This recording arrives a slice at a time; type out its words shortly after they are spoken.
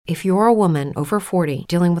If you're a woman over 40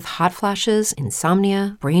 dealing with hot flashes,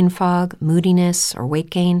 insomnia, brain fog, moodiness, or weight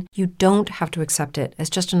gain, you don't have to accept it as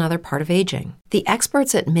just another part of aging. The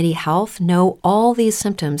experts at MIDI Health know all these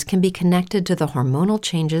symptoms can be connected to the hormonal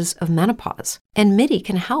changes of menopause. And MIDI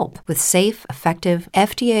can help with safe, effective,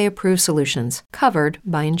 FDA-approved solutions covered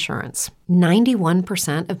by insurance.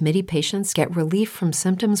 91% of MIDI patients get relief from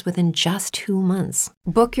symptoms within just 2 months.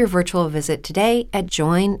 Book your virtual visit today at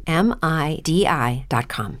joinmidi.com.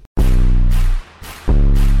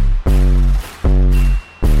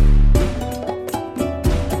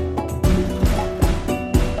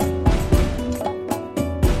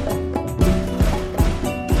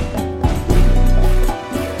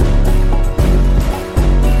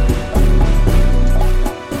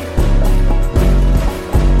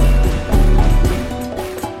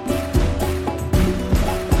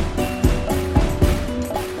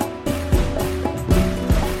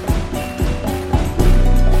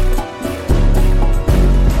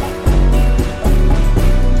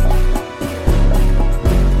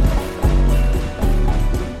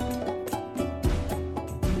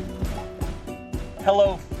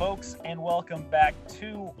 Hello, folks, and welcome back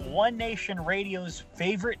to One Nation Radio's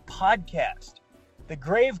favorite podcast, the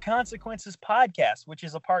Grave Consequences Podcast, which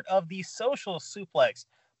is a part of the Social Suplex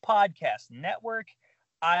Podcast Network.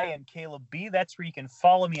 I am Caleb B. That's where you can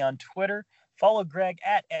follow me on Twitter. Follow Greg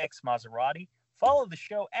at xmaserati. Follow the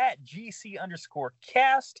show at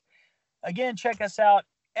GC_cast. Again, check us out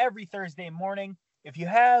every Thursday morning. If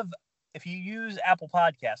you use Apple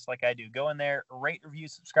Podcasts like I do, go in there, rate, review,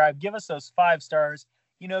 subscribe, give us those 5 stars.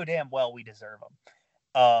 You know damn well we deserve them.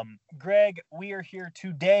 Greg, we are here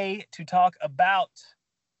today to talk about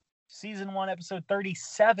Season 1, Episode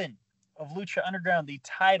 37 of Lucha Underground. The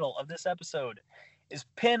title of this episode is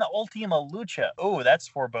Pin Ultima Lucha. Oh, that's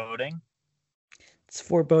foreboding. It's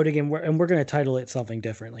foreboding, and we're going to title it something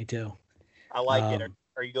differently, too. I like it.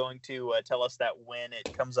 Are you going to tell us that when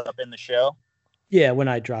it comes up in the show? Yeah, when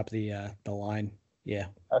I drop the line. Yeah.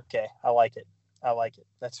 Okay, I like it.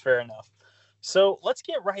 That's fair enough. So let's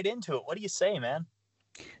get right into it. What do you say, man?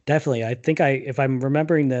 Definitely. I think if I'm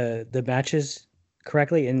remembering the matches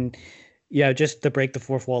correctly, and yeah, just to break the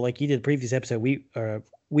fourth wall, like you did the previous episode, we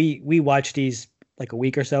watched these like a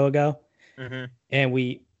week or so ago, and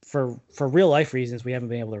we for real life reasons we haven't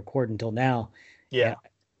been able to record until now. Yeah.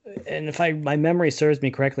 And if my memory serves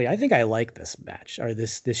me correctly, I think I like this match or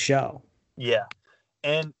this show. Yeah.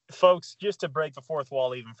 And folks, just to break the fourth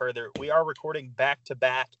wall even further, we are recording back to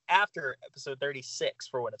back after episode 36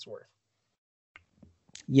 for what it's worth.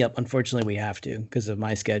 Yep, unfortunately we have to because of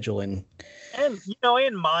my schedule and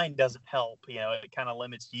mine doesn't help. It kind of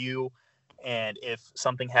limits you, and if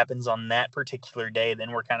something happens on that particular day, then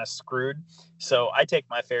we're kind of screwed. So I take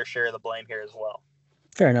my fair share of the blame here as well.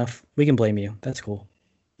 Fair enough. We can blame you. That's cool.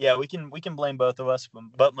 Yeah, we can blame both of us,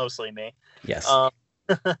 but mostly me. Yes.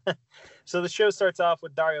 So the show starts off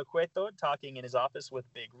with Dario Cueto talking in his office with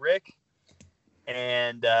Big Rick.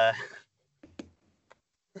 And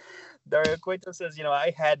Dario Cueto says,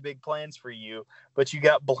 I had big plans for you, but you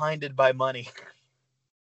got blinded by money.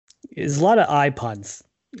 There's a lot of eye puns.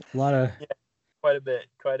 Yeah, quite a bit.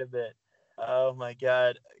 Oh, my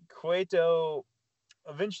God.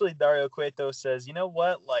 Eventually Dario Cueto says, you know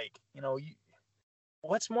what?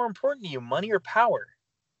 What's more important to you, money or power?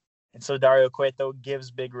 And so Dario Cueto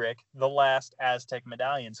gives Big Rick the last Aztec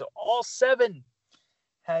medallion. So all 7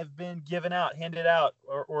 have been handed out,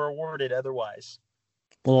 or awarded otherwise.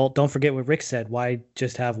 Well, don't forget what Rick said. Why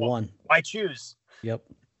just have one? Why choose? Yep.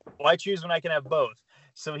 Why choose when I can have both?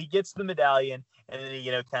 So he gets the medallion, and then he,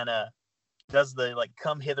 kind of does the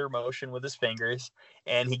come hither motion with his fingers,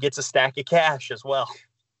 and he gets a stack of cash as well.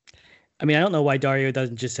 I mean, I don't know why Dario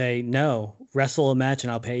doesn't just say, no, wrestle a match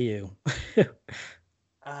and I'll pay you.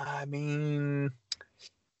 I mean,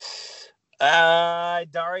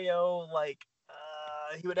 Dario,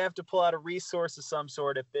 he would have to pull out a resource of some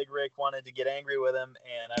sort if Big Rick wanted to get angry with him,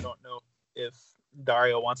 and I don't know if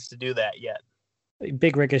Dario wants to do that yet.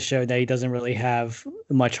 Big Rick has shown that he doesn't really have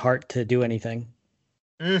much heart to do anything.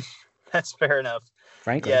 That's fair enough.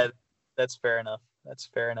 Frankly. Yeah, that's fair enough.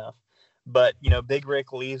 But, Big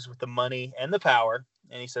Rick leaves with the money and the power,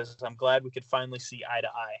 and he says, I'm glad we could finally see eye to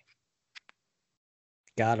eye.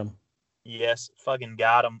 Got him. Yes, fucking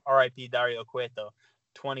got him. R.I.P. Dario Cueto.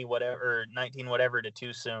 20 whatever, 19 whatever to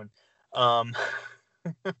too soon. Sergio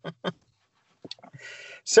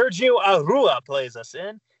Arrua plays us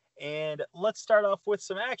in, and let's start off with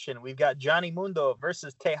some action. We've got Johnny Mundo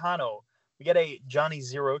versus Tejano. We got a Johnny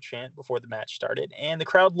Zero chant before the match started, and the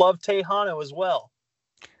crowd loved Tejano as well.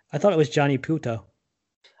 I thought it was Johnny Puto.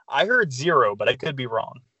 I heard Zero, but I could be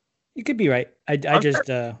wrong. You could be right. I I'm just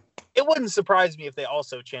sure it wouldn't surprise me if they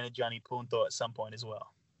also chanted Johnny Punto at some point as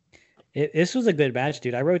well. this was a good match,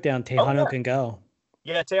 dude. I wrote down Tejano can go.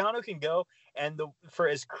 Yeah, Tejano can go, and for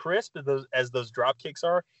as crisp as those drop kicks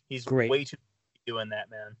are, he's Great. way too doing that,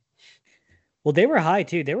 man. Well, they were high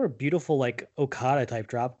too. They were beautiful, like Okada type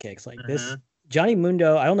drop kicks. Like this Johnny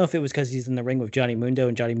Mundo. I don't know if it was because he's in the ring with Johnny Mundo,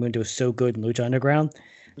 and Johnny Mundo is so good in Lucha Underground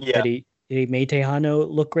that he made Tejano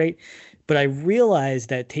look great. But I realized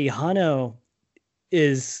that Tejano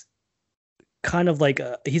is kind of like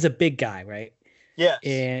he's a big guy, right? Yes,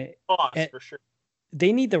 and for sure.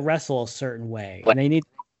 They need to wrestle a certain way. And they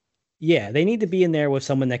need to be in there with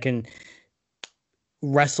someone that can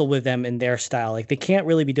wrestle with them in their style. Like they can't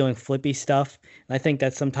really be doing flippy stuff. And I think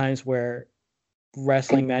that's sometimes where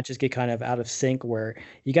wrestling matches get kind of out of sync, where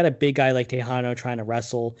you got a big guy like Tejano trying to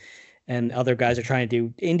wrestle and other guys are trying to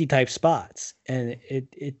do indie type spots. And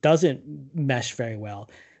it doesn't mesh very well.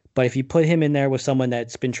 But if you put him in there with someone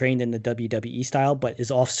that's been trained in the WWE style, but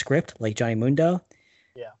is off script, like Johnny Mundo,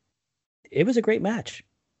 it was a great match.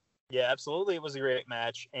 Yeah, absolutely. It was a great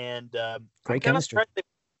match. And great chemistry.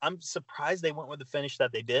 I'm surprised they went with the finish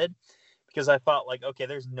that they did, because I thought, like, okay,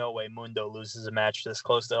 there's no way Mundo loses a match this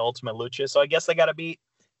close to Ultimate Lucha. So I guess they got to beat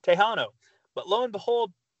Tejano. But lo and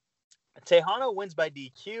behold, Tejano wins by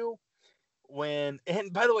DQ.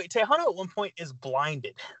 And by the way, Tejano at one point is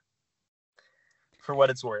blinded, for what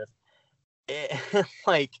it's worth.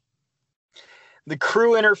 Like, the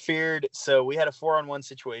crew interfered, so we had a 4-on-1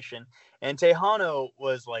 situation. And Tejano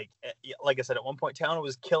was like I said, at one point, Tejano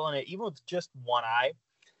was killing it, even with just one eye.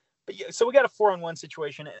 But yeah, so we got a 4-on-1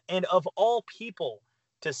 situation. And of all people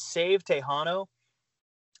to save Tejano,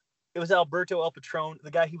 it was Alberto El Patron,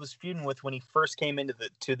 the guy he was feuding with when he first came into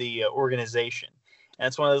the organization. And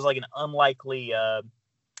it's one of those, like, an unlikely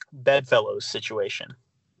bedfellows situation.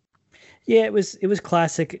 Yeah, it was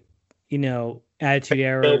classic, Attitude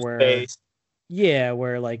Era where. Yeah,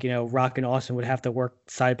 where like, Rock and Austin would have to work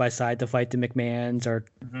side by side to fight the McMahons, or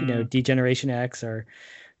D-Generation X or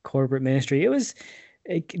Corporate Ministry.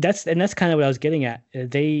 That's kind of what I was getting at.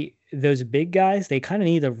 Those big guys, they kind of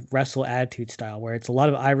need a wrestle attitude style where it's a lot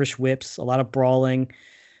of Irish whips, a lot of brawling.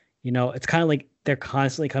 It's kind of like they're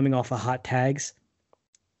constantly coming off of hot tags,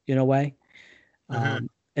 in a way. And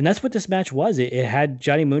that's what this match was. It had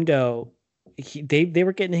Johnny Mundo. They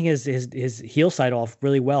were getting his heel side off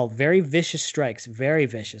really well. Very vicious strikes, very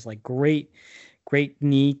vicious, like great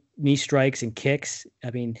knee strikes and kicks.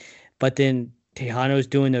 I mean, but then Tejano's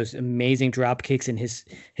doing those amazing drop kicks, and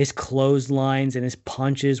his clotheslines and his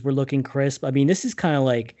punches were looking crisp. I mean, this is kind of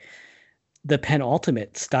like the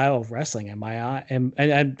penultimate style of wrestling in my eye. And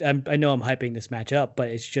I know I'm hyping this match up, but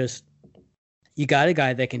it's just, you got a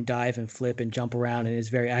guy that can dive and flip and jump around and is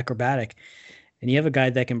very acrobatic. And you have a guy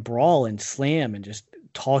that can brawl and slam and just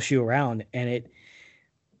toss you around. And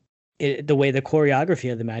the way the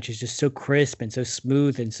choreography of the match is just so crisp and so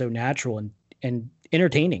smooth and so natural and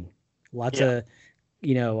entertaining. Lots of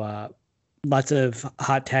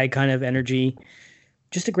hot tag kind of energy.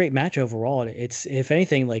 Just a great match overall. It's, if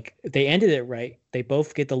anything, like, they ended it right. They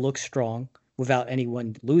both get to look strong without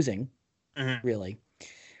anyone losing, really.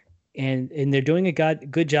 And they're doing a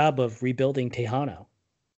good job of rebuilding Tejano.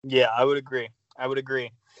 Yeah, I would agree.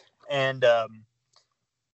 And I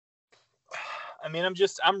mean,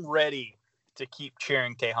 I'm ready to keep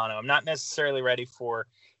cheering Tejano. I'm not necessarily ready for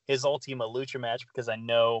his Ultima Lucha match because I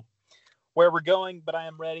know where we're going, but I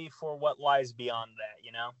am ready for what lies beyond that,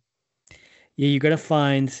 Yeah, you're going to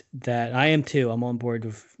find that I am too. I'm on board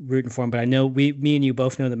with rooting for him, but I know me and you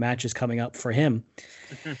both know the match is coming up for him.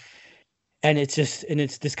 And this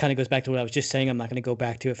kind of goes back to what I was just saying. I'm not going to go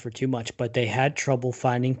back to it for too much, but they had trouble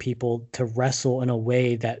finding people to wrestle in a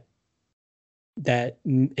way that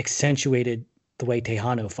accentuated the way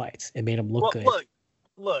Tejano fights. It made him look good.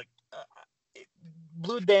 Look,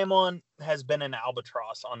 Blue Demon has been an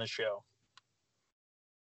albatross on the show.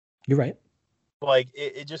 You're right. Like,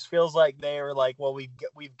 it just feels like they were like, well,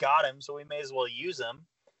 we've got him, so we may as well use him.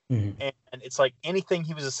 And it's like anything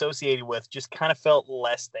he was associated with just kind of felt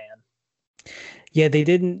less than. Yeah, they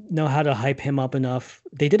didn't know how to hype him up enough.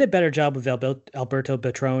 They did a better job with Alberto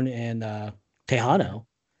Patron and Tejano.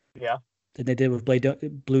 Yeah. Than they did with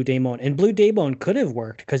Blue Demon. And Blue Demon could have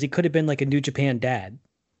worked because he could have been like a New Japan dad.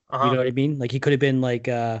 You know what I mean? Like, he could have been like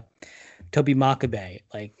Toby Makabe,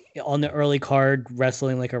 like on the early card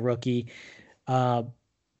wrestling like a rookie.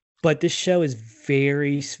 But this show is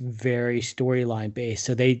very, very storyline based.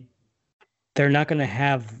 So they're not going to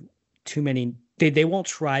have too many. They won't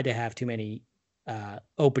try to have too many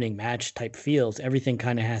opening match type feels. Everything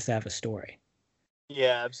kind of has to have a story.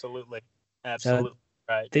 Yeah, absolutely. So,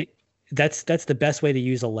 right. that's the best way to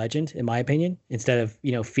use a legend, in my opinion, instead of,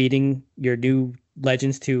 feeding your new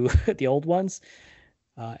legends to the old ones.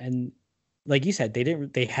 And like you said,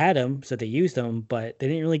 they had them, so they used them, but they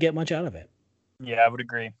didn't really get much out of it. Yeah, I would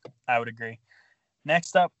agree.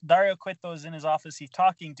 Next up, Dario Cueto is in his office. He's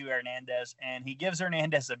talking to Hernandez, and he gives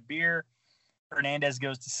Hernandez a beer. Hernandez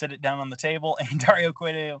goes to sit it down on the table, and Dario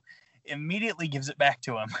Cueto immediately gives it back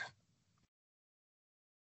to him.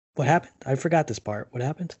 What happened? I forgot this part. What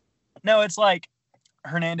happened? No, it's like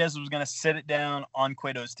Hernandez was going to sit it down on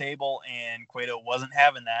Cueto's table, and Cueto wasn't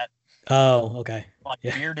having that. Oh, okay. Like,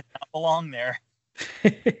 yeah. Beer did not belong there.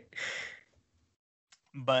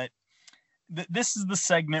 But this is the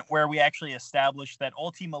segment where we actually establish that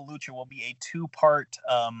Ultima Lucha will be a 2-part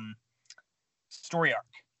story arc.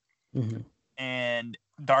 Mm-hmm. And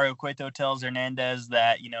Dario Cueto tells Hernandez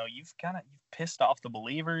that, you've pissed off the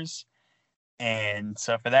believers. And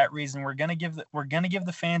so for that reason, we're gonna give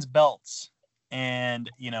the fans belts, and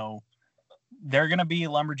they're gonna be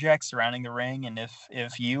lumberjacks surrounding the ring. And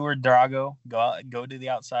if you or Drago go to the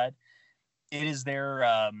outside, it is their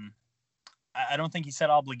I don't think he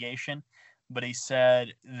said obligation, but he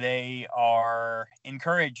said they are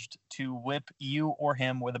encouraged to whip you or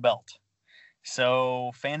him with a belt.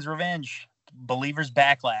 So fans' revenge, believers'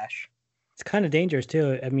 backlash. It's kind of dangerous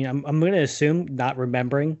too. I mean, I'm going to assume, not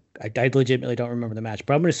remembering, I legitimately don't remember the match,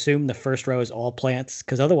 but I'm going to assume the first row is all plants,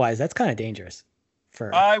 because otherwise that's kind of dangerous.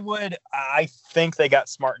 I think they got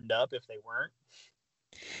smartened up if they weren't.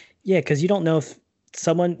 Yeah, because you don't know if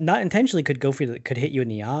someone not intentionally could could hit you in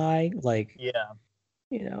the eye, like, yeah,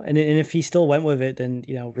 and if he still went with it, then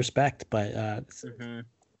respect. But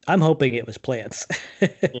I'm hoping it was plants.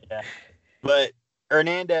 Yeah, but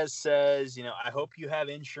Hernandez says, I hope you have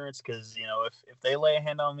insurance, because, if they lay a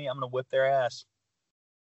hand on me, I'm going to whip their ass.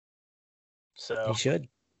 So he should.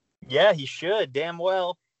 Yeah, he should. Damn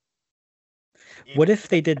well. What if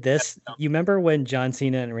they did this? You remember when John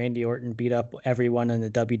Cena and Randy Orton beat up everyone on the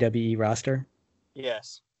WWE roster?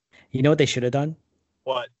 Yes. You know what they should have done?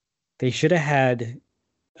 What? They should have had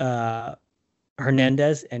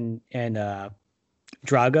Hernandez and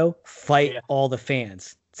Drago fight all the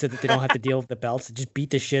fans, so that they don't have to deal with the belts. Just beat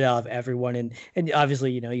the shit out of everyone, and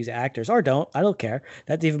obviously, use actors, or don't. I don't care.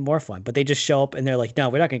 That's even more fun. But they just show up and they're like, no,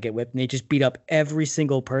 we're not gonna get whipped. And they just beat up every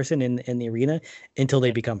single person in the arena until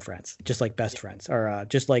they become friends, just like best friends, or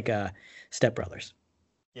just like Step Brothers.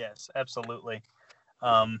 Yes, absolutely.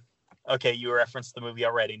 Okay, you referenced the movie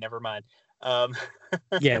already. Never mind.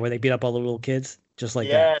 Yeah, where they beat up all the little kids, just like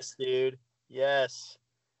that. Yes, dude. Yes.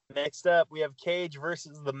 Next up, we have Cage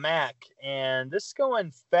versus the Mac, and this is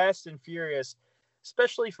going fast and furious,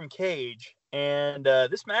 especially from Cage. And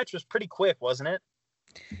this match was pretty quick, wasn't it?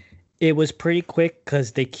 It was pretty quick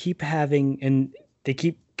because they keep continuing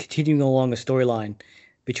along a storyline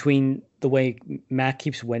between the way Mac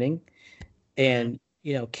keeps winning and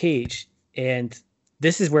Cage. And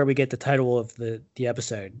this is where we get the title of the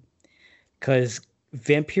episode, because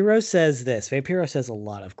Vampiro says this. Vampiro says a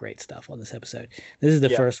lot of great stuff on this episode. This is the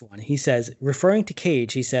first one. He says, referring to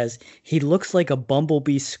Cage, he says, he looks like a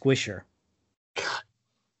bumblebee squisher.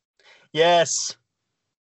 Yes.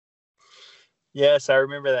 Yes, I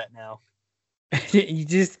remember that now. You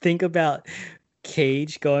just think about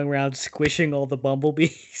Cage going around squishing all the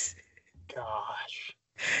bumblebees. Gosh.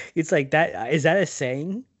 It's like that. Is that a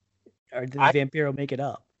saying? Or did Vampiro make it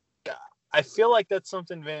up? I feel like that's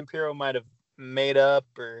something Vampiro might have made up,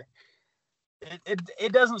 or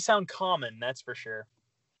it doesn't sound common, that's for sure.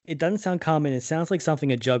 It doesn't sound common. It sounds like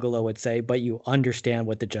something a juggalo would say, but you understand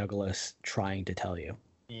what the juggalo's trying to tell you.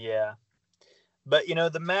 Yeah. But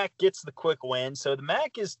the Mac gets the quick win, so the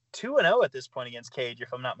Mac is 2-0 at this point against Cage,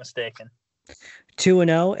 if I'm not mistaken.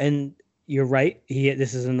 2-0, and you're right.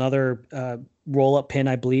 This is another roll-up pin,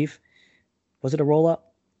 I believe. Was it a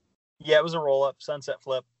roll-up? Yeah, it was a roll-up, sunset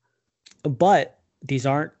flip. But these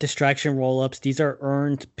aren't distraction roll-ups. These are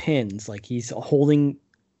earned pins. Like, he's holding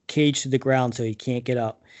Cage to the ground so he can't get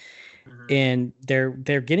up. Mm-hmm. And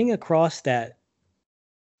they're getting across that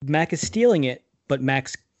Mac is stealing it, but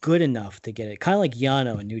Mac's good enough to get it. Kind of like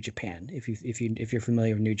Yano in New Japan. If you're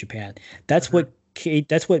familiar with New Japan, that's what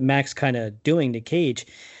Mac's kind of doing to Cage.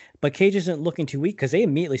 But Cage isn't looking too weak, because they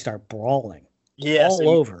immediately start brawling. Yeah, all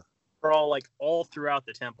over. Brawl like all throughout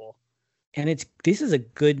the temple. And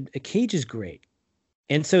Cage is great.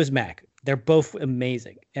 And so is Mac. They're both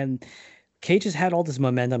amazing. And Cage has had all this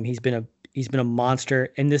momentum. He's been a monster.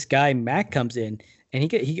 And this guy Mac comes in,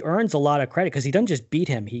 and he earns a lot of credit, because he doesn't just beat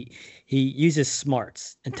him. He uses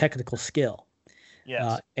smarts and technical skill.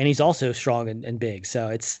 Yes. And he's also strong and big. So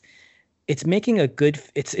it's making a good.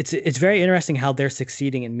 It's very interesting how they're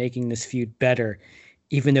succeeding in making this feud better,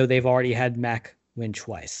 even though they've already had Mac win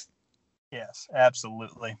twice. Yes,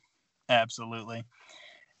 absolutely. Absolutely.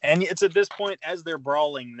 And it's at this point, as they're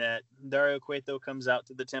brawling, that Dario Cueto comes out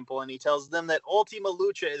to the temple and he tells them that Ultima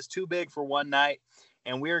Lucha is too big for one night,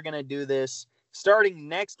 and we're going to do this starting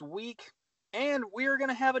next week, and we're going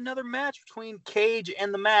to have another match between Cage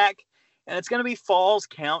and the Mac, and it's going to be Falls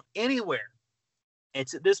Count Anywhere.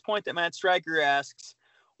 It's at this point that Matt Striker asks,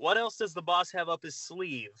 what else does the boss have up his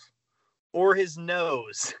sleeve? Or his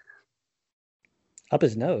nose? Up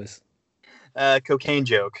his nose? Cocaine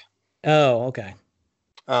joke. Oh, okay.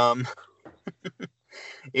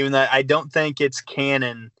 Even though I don't think it's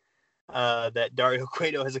canon that Dario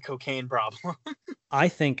Cueto has a cocaine problem. I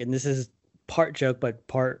think, and this is part joke but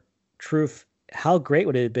part truth, how great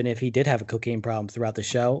would it have been if he did have a cocaine problem throughout the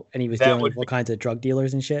show and he was dealing with all kinds of drug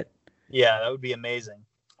dealers and shit? Yeah, that would be amazing.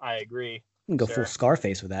 I agree. You can go full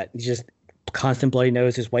Scarface with that. He's just constant bloody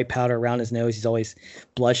nose, there's white powder around his nose. He's always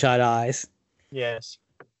bloodshot eyes. Yes.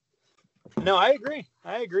 No, I agree.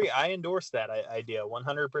 I endorse that idea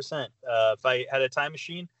 100%. If I had a time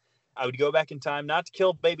machine, I would go back in time, not to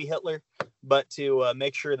kill baby Hitler, but to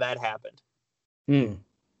make sure that happened.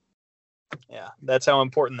 Yeah, that's how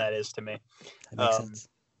important that is to me. That makes sense.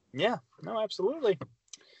 Yeah, no, absolutely.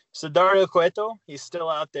 So Dario Cueto, he's still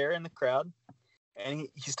out there in the crowd, and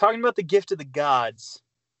he's talking about the gift of the gods.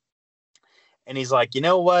 And he's like, you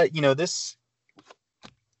know what? This,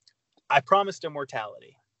 I promised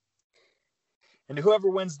immortality. And whoever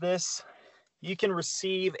wins this, you can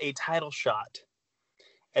receive a title shot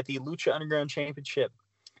at the Lucha Underground Championship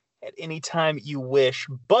at any time you wish.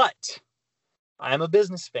 But I'm a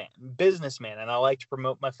businessman, and I like to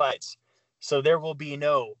promote my fights. So there will be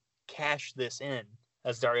no cash this in,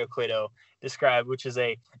 as Dario Cueto described, which is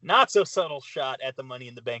a not so subtle shot at the Money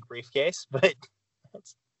in the Bank briefcase, but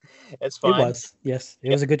it's fine. It was, yes. It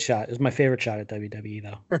was a good shot. It was my favorite shot at WWE,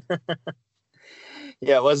 though.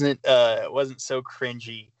 Yeah, it wasn't so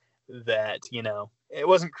cringy that, it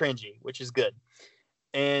wasn't cringy, which is good.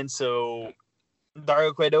 And so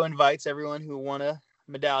Dario Cueto invites everyone who won a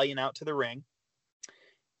medallion out to the ring.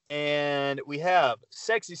 And we have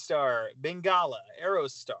Sexy Star, Bengala,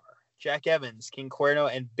 Aerostar, Jack Evans, King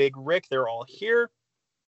Cuerno, and Big Rick. They're all here.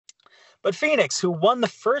 But Phoenix, who won the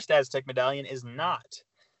first Aztec medallion, is not.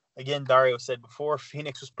 Again, Dario said before,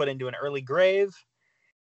 Phoenix was put into an early grave.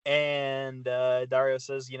 And Dario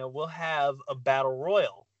says, we'll have a battle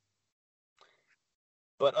royal.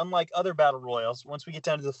 But unlike other battle royals, once we get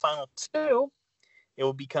down to the final two, it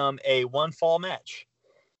will become a one fall match.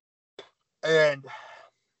 And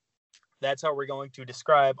that's how we're going to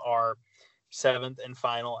describe our seventh and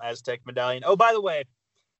final Aztec medallion. Oh, by the way,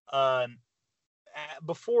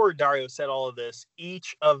 before Dario said all of this,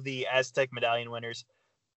 each of the Aztec medallion winners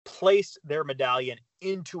placed their medallion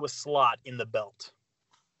into a slot in the belt.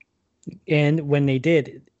 And when they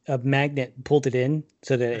did, a magnet pulled it in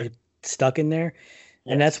so that it stuck in there.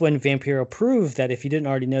 Yes. And that's when Vampiro proved that if you didn't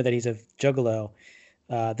already know that he's a juggalo,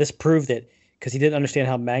 this proved it because he didn't understand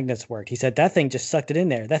how magnets work. He said, that thing just sucked it in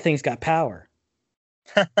there. That thing's got power.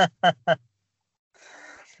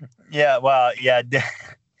 Yeah, well, yeah.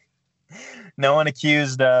 No one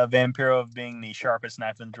accused Vampiro of being the sharpest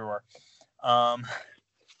knife in the drawer.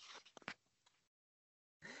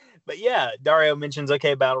 But yeah, Dario mentions,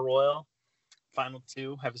 okay, Battle Royal. Final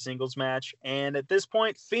two have a singles match. And at this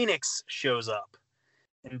point, Phoenix shows up.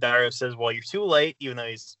 And Dario says, well, you're too late, even though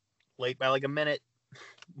he's late by like a minute.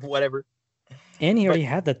 Whatever. And he already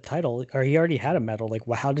had the title, or he already had a medal. Like,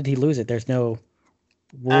 well, how did he lose it? There's no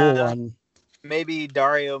rule on... Maybe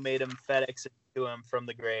Dario made him FedEx it to him from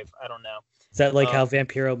the grave. I don't know. Is that like how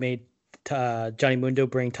Vampiro made Johnny Mundo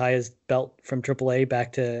bring Taya's belt from AAA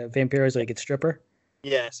back to Vampiro so he could strip her?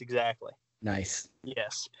 Yes, exactly. Nice.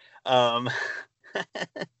 Yes.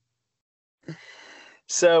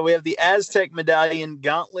 So we have the Aztec Medallion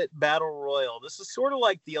Gauntlet Battle Royal. This is sort of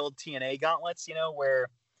like the old TNA gauntlets, where,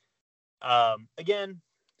 again,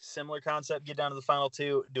 similar concept, get down to the final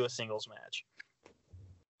two, do a singles match.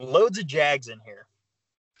 Loads of Jags in here.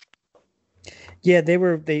 Yeah,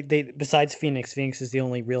 they besides Phoenix is the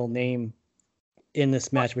only real name in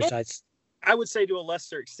this match besides... I would say to a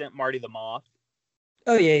lesser extent, Marty the Moth.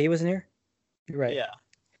 Oh, yeah, he wasn't here? You're right. Yeah.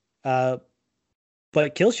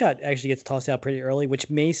 But Killshot actually gets tossed out pretty early, which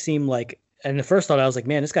may seem like... And the first thought, I was like,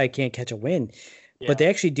 man, this guy can't catch a win. Yeah. But they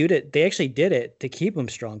actually did it. They actually did it to keep him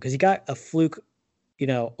strong because he got a fluke,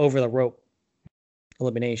 over the rope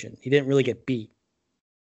elimination. He didn't really get beat.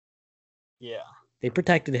 Yeah. They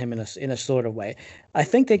protected him in a sort of way. I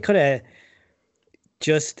think they could have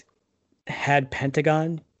just had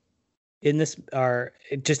Pentagon in this are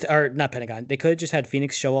not Pentagon. They could have just had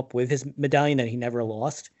Phoenix show up with his medallion that he never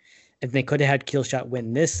lost, and they could have had Killshot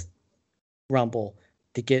win this Rumble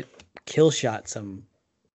to get Killshot some.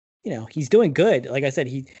 He's doing good. Like I said,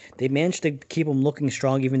 they managed to keep him looking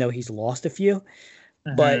strong, even though he's lost a few.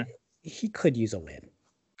 But he could use a win.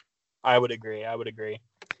 I would agree.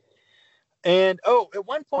 And at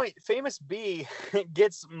one point, Famous B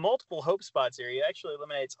gets multiple hope spots here. He actually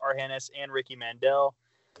eliminates Arhannes and Ricky Mandel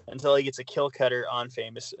until he gets a kill cutter on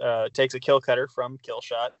Famous. Takes a kill cutter from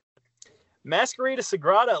Killshot. Masquerita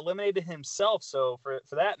Sagrada eliminated himself. So for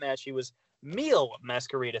that match, he was Meal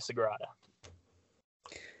Masquerita Sagrada.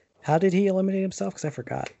 How did he eliminate himself? Because I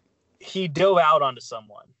forgot. He dove out onto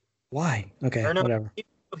someone. Why? Okay, whatever.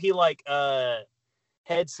 He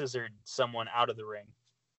head scissored someone out of the ring.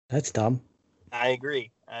 That's dumb. I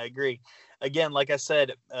agree. Again, like I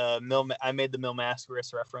said, I made the Mil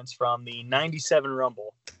Mascaris reference from the 97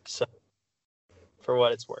 Rumble. So, for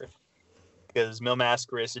what it's worth. Because Mil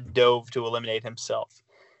Mascaris dove to eliminate himself.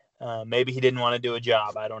 Maybe he didn't want to do a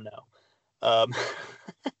job. I don't know.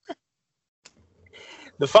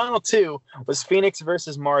 The final two was Phoenix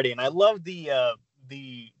versus Marty. And I love the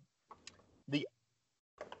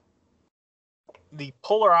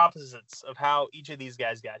polar opposites of how each of these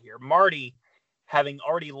guys got here. Marty having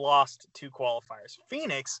already lost 2 qualifiers.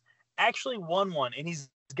 Phoenix actually won one, and he's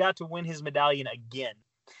got to win his medallion again.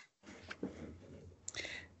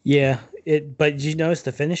 Yeah, but did you notice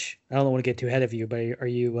the finish? I don't want to get too ahead of you, but are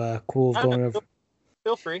you cool with going over?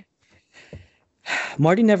 Feel free.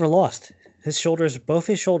 Marty never lost. Both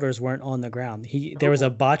his shoulders weren't on the ground. There was a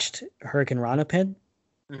botched Hurricane Rana pin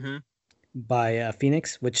by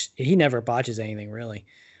Phoenix, which he never botches anything really.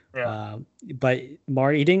 Yeah. But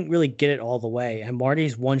Marty didn't really get it all the way, and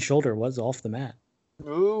Marty's one shoulder was off the mat.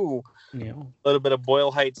 Ooh. A little bit of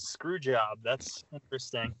Boyle Heights screw job. That's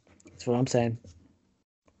interesting. That's what I'm saying.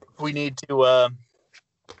 We need to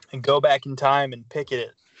go back in time and pick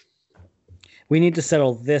it. We need to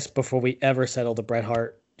settle this before we ever settle the Bret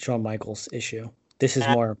Hart, Shawn Michaels issue. This is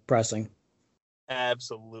more pressing.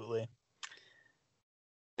 Absolutely.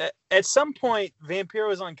 At some point,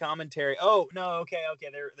 Vampiro is on commentary. Oh, no, okay.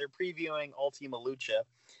 They're previewing Ultima Lucha.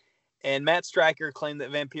 And Matt Striker claimed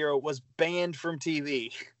that Vampiro was banned from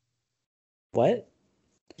TV. What?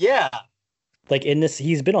 Yeah. Like in this,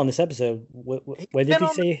 he's been on this episode. What did he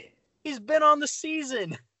say? He's been on the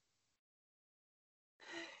season.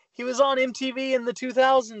 He was on MTV in the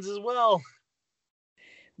 2000s as well.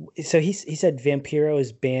 So he said Vampiro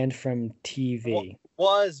is banned from TV.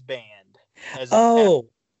 Was banned.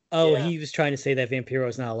 Yeah. He was trying to say that Vampiro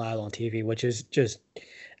is not allowed on TV, which is just,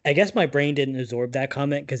 I guess my brain didn't absorb that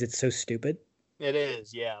comment because it's so stupid. It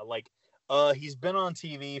is, yeah. Like, he's been on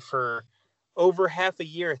TV for over half a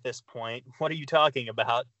year at this point. What are you talking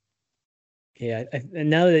about? Yeah, and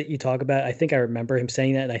now that you talk about it, I think I remember him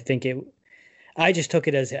saying that, and I just took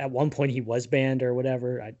it as at one point he was banned or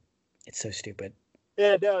whatever. It's so stupid.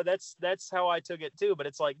 Yeah, no, that's how I took it too. But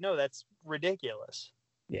it's like, no, that's ridiculous.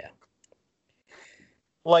 Yeah.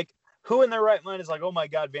 Like, who in their right mind is like, oh my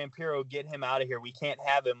God, Vampiro, get him out of here. We can't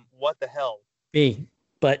have him. What the hell? Me.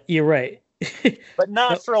 But you're right. But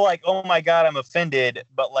not for like, oh my God, I'm offended.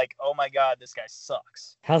 But like, oh my God, this guy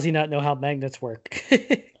sucks. How's he not know how magnets work?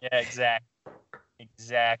 Yeah,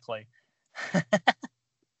 exactly.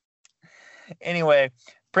 Anyway,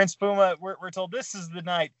 Prince Puma, we're told this is the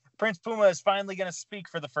night. Prince Puma is finally going to speak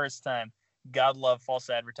for the first time. God love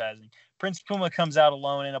false advertising. Prince Puma comes out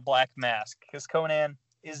alone in a black mask because Conan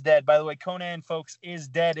is dead. By the way, Conan, folks, is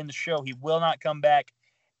dead in the show. He will not come back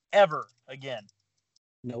ever again.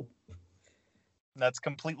 Nope. That's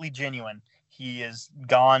completely genuine. He is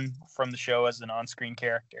gone from the show as an on-screen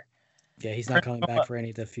character. Yeah, he's not coming back for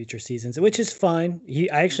any of the future seasons, which is fine.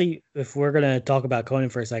 If we're going to talk about Conan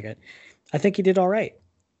for a second, I think he did all right.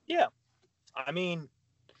 Yeah. I mean,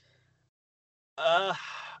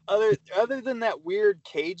 other than that weird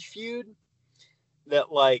cage feud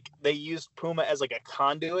that like they used Puma as like a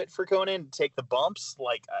conduit for Conan to take the bumps,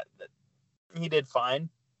 like he did fine.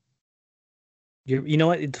 You know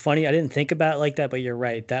what? It's funny. I didn't think about it like that, but you're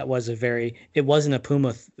right. That was it wasn't a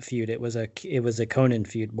Puma feud. It was a Conan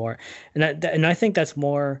feud more. And I think that's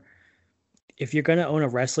more, if you're going to own a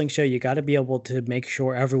wrestling show, you got to be able to make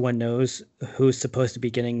sure everyone knows who's supposed to be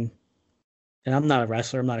getting, and I'm not a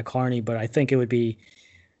wrestler, I'm not a carny, but I think it would be,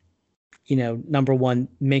 number one,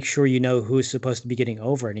 make sure you know who's supposed to be getting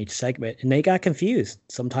over in each segment. And they got confused.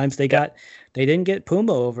 Sometimes they didn't get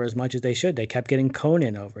Puma over as much as they should. They kept getting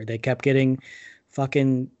Conan over. They kept getting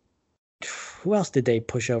fucking, who else did they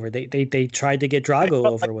push over? They tried to get Drago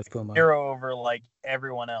over with Puma. Hero over like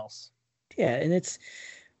everyone else. Yeah, and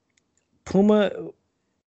Puma,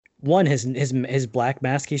 one, his black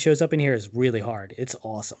mask he shows up in here is really hard. It's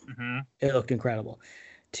awesome. Mm-hmm. It looked incredible.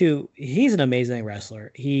 Two, he's an amazing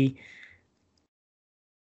wrestler. He,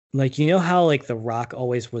 like, you know how like The Rock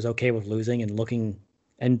always was okay with losing and looking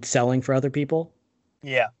and selling for other people?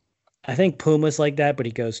 Yeah. I think Puma's like that, but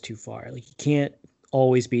he goes too far. Like, you can't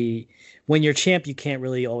always be, when you're champ, you can't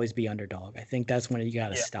really always be underdog. I think that's when you got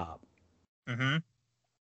to stop. Mm-hmm.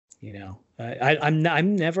 You know,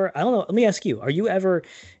 I'm never, I don't know. Let me ask you, are you ever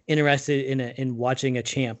interested in watching a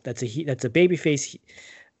champ that's a babyface,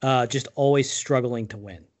 just always struggling to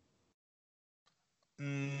win?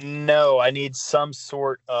 No, I need some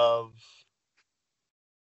sort of,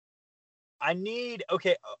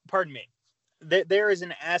 okay, pardon me. There is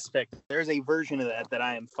an aspect, there's a version of that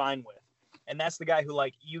I am fine with. And that's the guy who,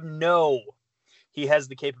 like, he has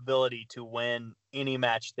the capability to win any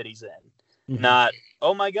match that he's in. Mm-hmm. Not,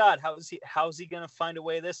 oh my God, how's he going to find a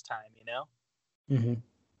way this time, you know? Mm-hmm.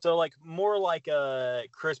 So, like, more like a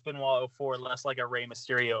Chris Benoit 04, less like a Rey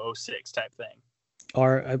Mysterio 06 type thing.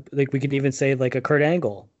 Or, like, we could even say, like, a Kurt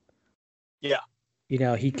Angle. Yeah. You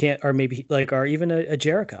know, he can't, or maybe, like, or even a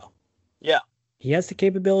Jericho. Yeah. He has the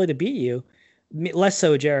capability to beat you. Less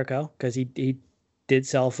so Jericho, because he did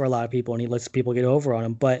sell for a lot of people, and he lets people get over on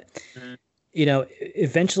him. But, you know,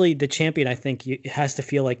 eventually the champion, I think, has to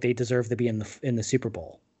feel like they deserve to be in the Super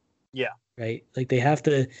Bowl. Yeah. Right? Like, they have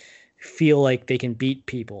to feel like they can beat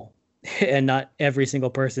people, and not every single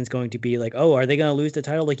person's going to be like, oh, are they going to lose the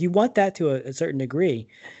title? Like, you want that to a certain degree.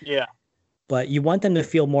 Yeah. But you want them to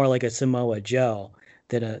feel more like a Samoa Joe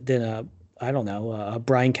than a I don't know, a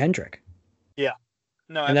Brian Kendrick. Yeah.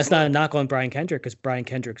 No, and that's not a knock on Brian Kendrick, because Brian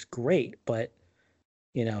Kendrick's great, but,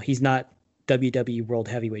 you know, he's not WWE World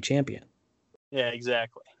Heavyweight Champion. Yeah,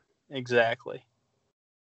 exactly.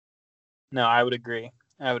 No, I would agree.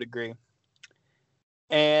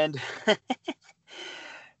 And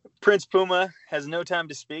Prince Puma has no time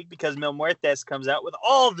to speak because Mil Muertes comes out with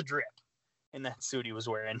all the drip in that suit he was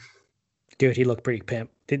wearing. Dude, he looked pretty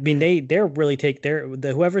pimp. I mean, they're really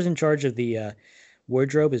whoever's in charge of the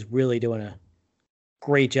wardrobe is really doing a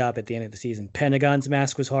great job at the end of the season. Pentagon's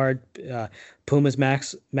mask was hard. Puma's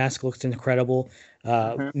mask looks incredible.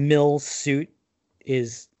 Mil's suit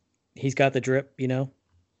he's got the drip, you know?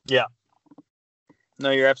 Yeah. No,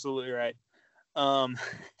 you're absolutely right.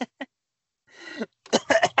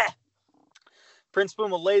 Prince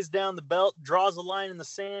Puma lays down the belt, draws a line in the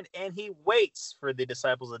sand, and he waits for the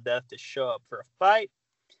Disciples of Death to show up for a fight.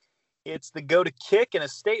 It's the go to kick, and a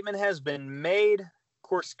statement has been made.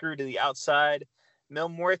 Corkscrew to the outside. Mil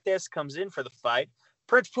Muertes comes in for the fight.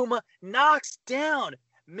 Prince Puma knocks down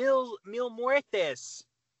Mil Muertes.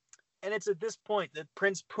 And it's at this point that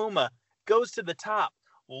Prince Puma goes to the top,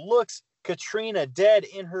 looks Katrina dead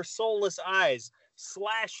in her soulless eyes,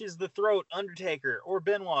 slashes the throat Undertaker or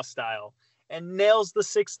Benoit style, and nails the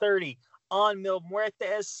 630 on Mil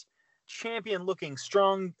Muertes. Champion looking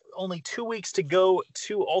strong. Only 2 weeks to go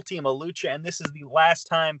to Ultima Lucha, and this is the last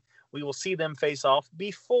time we will see them face off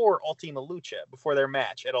before Ultima Lucha, before their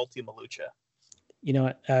match at Ultima Lucha. You know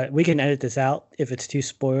what? We can edit this out if it's too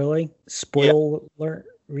spoilery. Spoiler-y.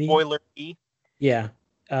 Yeah.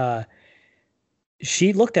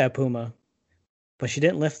 She looked at Puma, but she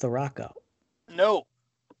didn't lift the Rock up. No,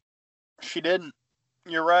 she didn't.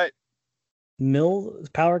 You're right. Mil's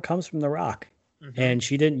power comes from the Rock, and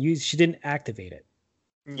she didn't activate it.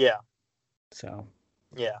 Yeah. So.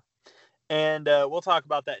 Yeah. And we'll talk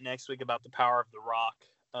about that next week, about the power of the Rock.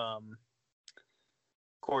 Of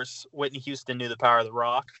course, Whitney Houston knew the power of the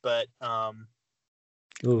Rock, but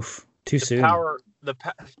oof, too soon.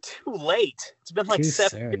 Too late. It's been like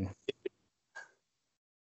 7 years.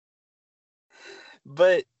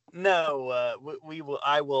 But no,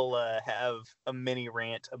 I will have a mini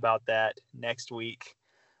rant about that next week.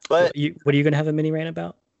 But what are you going to have a mini rant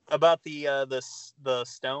about? About the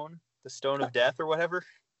stone of death or whatever.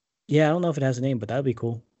 Yeah, I don't know if it has a name, but that'd be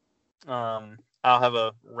cool. I'll have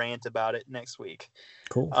a rant about it next week.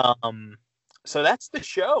 Cool. So that's the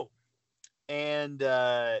show, and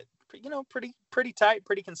pretty tight,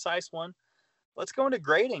 pretty concise one. Let's go into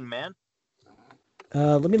grading, man.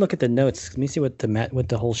 Let me look at the notes. Let me see what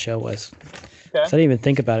the whole show was. Okay. I didn't even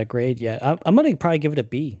think about a grade yet. I'm gonna probably give it a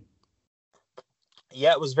B.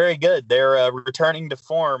 Yeah, it was very good. They're returning to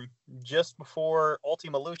form just before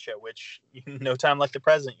Ultima Lucha, which no time like the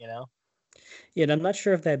present, you know. Yeah, and I'm not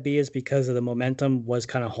sure if that B is because of the momentum was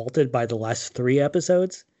kind of halted by the last 3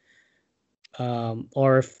 episodes,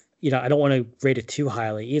 or if I don't want to rate it too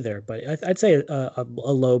highly either. But I'd say a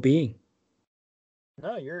low B.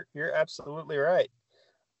 No, you're absolutely right.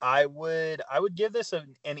 I would give this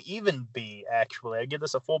an even B, actually. I'd give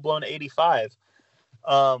this a full-blown 85.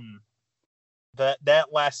 That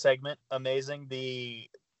last segment, amazing. The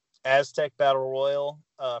Aztec Battle Royal,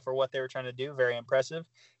 for what they were trying to do, very impressive.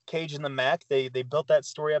 Cage and the Mac, they built that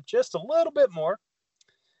story up just a little bit more.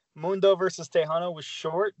 Mundo versus Tejano was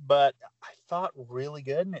short, but I thought really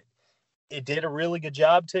good, and it did a really good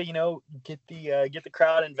job to, get the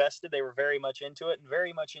crowd invested. They were very much into it and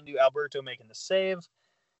very much into Alberto making the save.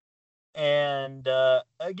 And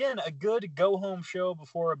again, a good go-home show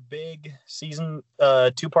before a big season,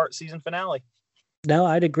 two-part season finale. No,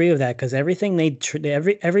 I'd agree with that because everything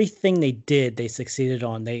everything they did, they succeeded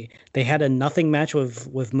on. They had a nothing match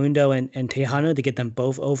with Mundo and Tejano to get them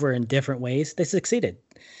both over in different ways. They succeeded.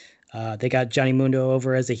 They got Johnny Mundo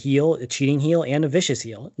over as a heel, a cheating heel, and a vicious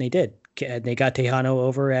heel. And they did. They got Tejano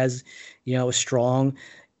over as, a strong,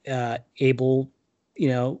 able,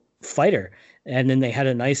 fighter. And then they had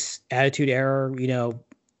a nice Attitude Era,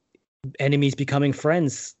 enemies becoming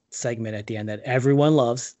friends segment at the end that everyone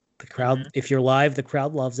loves. The crowd, if you're live, the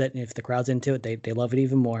crowd loves it. And if the crowd's into it, they love it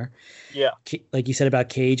even more. Yeah. Like you said about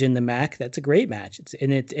Cage and the Mac, that's a great match.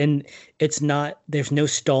 It's not, there's no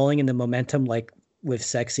stalling in the momentum like with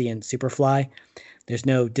Sexy and Superfly. There's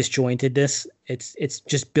no disjointedness. It's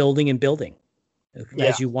just building and building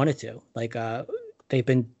as you want it to. Like they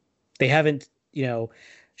haven't,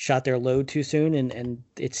 shot their load too soon, and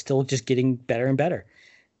it's still just getting better and better.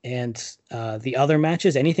 And the other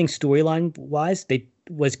matches, anything storyline wise,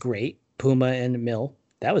 was great. Puma and Mill,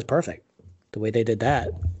 that was perfect. The way they did that,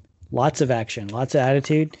 lots of action, lots of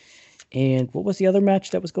attitude. And what was the other match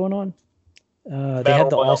that was going on? They had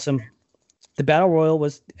the Battle Royal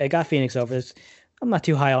it got Phoenix over. I'm not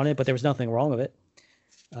too high on it, but there was nothing wrong with it.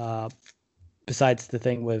 Besides the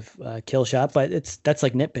thing with Killshot, but that's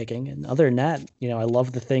like nitpicking. And other than that, I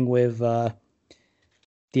love the thing with the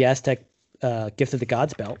Aztec Gift of the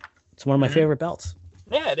Gods belt. It's one of my favorite belts.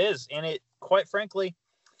 Yeah, it is. And it, quite frankly,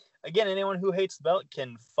 again, anyone who hates the belt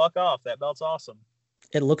can fuck off. That belt's awesome.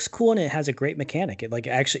 It looks cool and it has a great mechanic.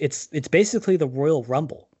 It's basically the Royal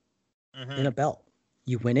Rumble in a belt.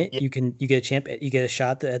 You win it, you get a champ, you get a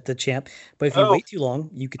shot at the champ. But if you wait too long,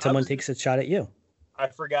 someone takes a shot at you. I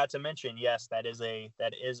forgot to mention, yes, that is a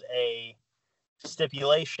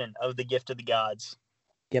stipulation of the Gift of the Gods.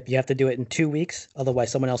 Yep, you have to do it in 2 weeks,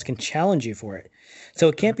 otherwise someone else can challenge you for it. So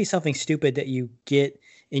it can't be something stupid that you get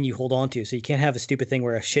and you hold on to. So you can't have a stupid thing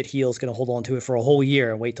where a shit heel is going to hold on to it for a whole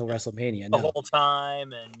year and wait till WrestleMania. No. The whole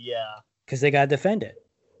time, and because they got to defend it.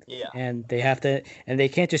 Yeah, and they have to, and they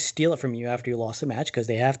can't just steal it from you after you lost the match because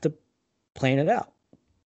they have to plan it out.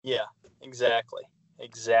 Yeah, exactly.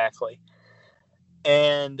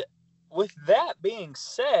 And with that being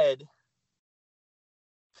said,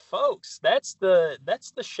 folks, that's the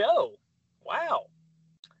show. Wow,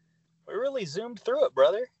 we really zoomed through it,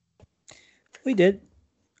 brother. We did,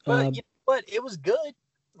 but but it was good.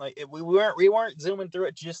 Like we weren't zooming through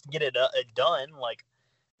it just to get it done. Like,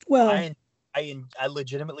 well, I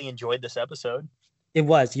legitimately enjoyed this episode. It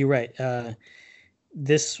was. You're right. I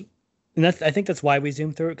think that's why we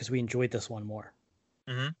zoomed through it, because we enjoyed this one more.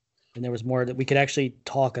 Mm-hmm. And there was more that we could actually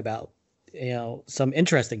talk about, some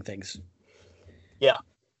interesting things. Yeah.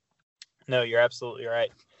 No, you're absolutely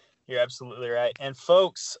right. And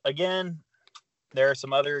folks, again, there are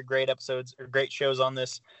some other great episodes or great shows on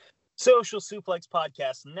this Social Suplex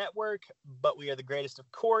Podcast Network, but we are the greatest,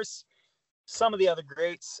 of course. Some of the other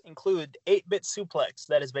greats include 8-Bit Suplex,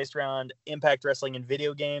 that is based around Impact Wrestling and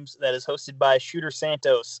video games, that is hosted by Shooter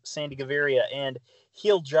Santos, Sandy Gaviria, and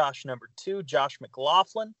Heel Josh #2, Josh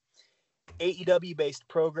McLaughlin. AEW-based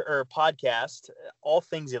podcast, All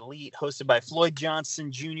Things Elite, hosted by Floyd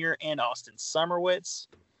Johnson Jr. and Austin Summerwitz.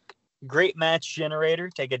 Great Match Generator,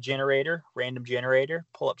 take a generator, random generator,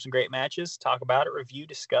 pull up some great matches, talk about it, review,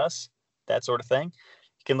 discuss, that sort of thing.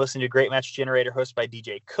 You can listen to Great Match Generator, hosted by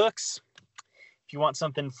DJ Cooks. If you want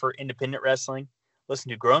something for independent wrestling, listen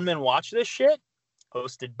to Grown Men Watch This Shit,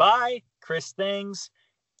 hosted by Chris Things,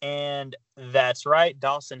 and that's right,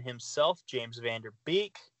 Dawson himself, James Vander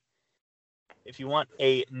Beek. If you want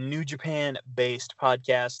a New Japan-based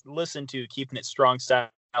podcast, listen to Keeping It Strong Style,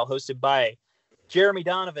 hosted by Jeremy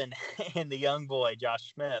Donovan and the young boy,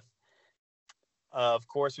 Josh Smith. Of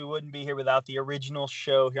course, we wouldn't be here without the original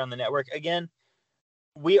show here on the network. Again,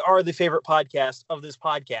 we are the favorite podcast of this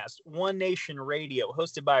podcast, One Nation Radio,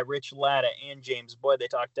 hosted by Rich Latta and James Boyd. They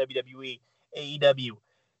talk WWE, AEW,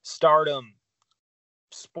 Stardom,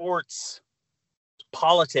 sports,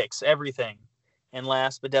 politics, everything. And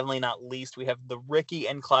last but definitely not least, we have the Ricky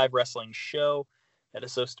and Clive Wrestling Show. that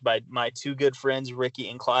is hosted by my two good friends, Ricky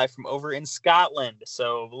and Clive, from over in Scotland.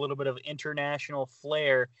 So a little bit of international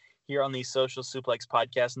flair here on the Social Suplex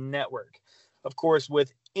Podcast Network. Of course,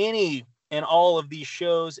 with any and all of these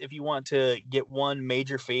shows, if you want to get one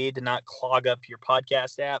major feed to not clog up your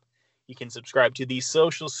podcast app, you can subscribe to the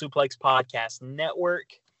Social Suplex Podcast Network,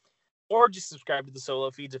 or just subscribe to the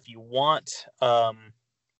solo feeds if you want.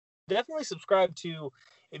 Definitely subscribe to,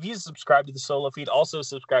 if you subscribe to the solo feed, also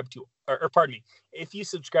subscribe to, or pardon me, if you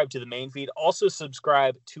subscribe to the main feed, also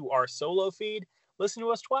subscribe to our solo feed. Listen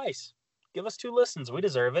to us twice. Give us 2 listens. We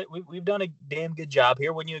deserve it. We've done a damn good job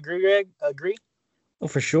here. Wouldn't you agree, Greg? Agree? Oh,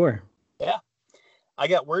 for sure. Yeah. I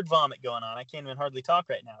got word vomit going on. I can't even hardly talk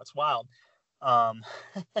right now. It's wild.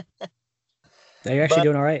 You're actually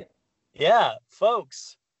doing all right. Yeah,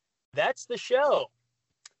 folks, that's the show.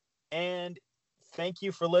 And thank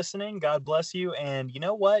you for listening. God bless you. And you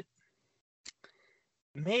know what?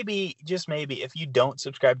 Maybe, just maybe, if you don't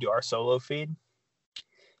subscribe to our solo feed,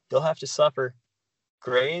 you'll have to suffer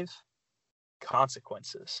grave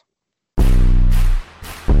consequences.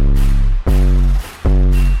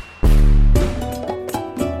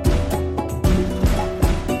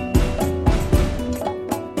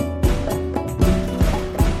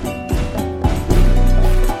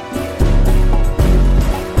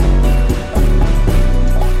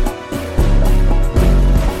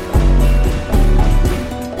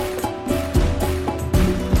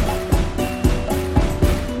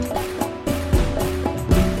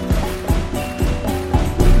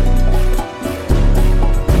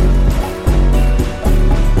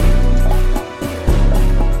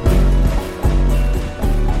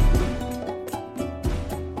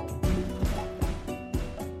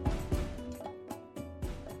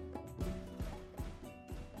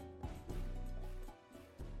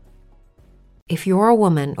 If you're a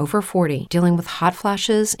woman over 40 dealing with hot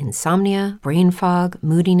flashes, insomnia, brain fog,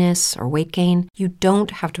 moodiness, or weight gain, you don't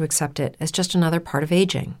have to accept it as just another part of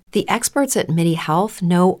aging. The experts at MIDI Health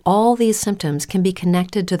know all these symptoms can be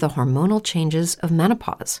connected to the hormonal changes of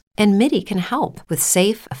menopause. And MIDI can help with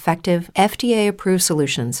safe, effective, FDA-approved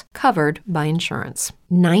solutions covered by insurance.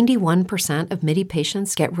 91% of MIDI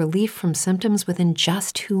patients get relief from symptoms within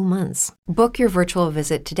just 2 months. Book your virtual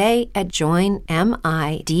visit today at joinmidi.com.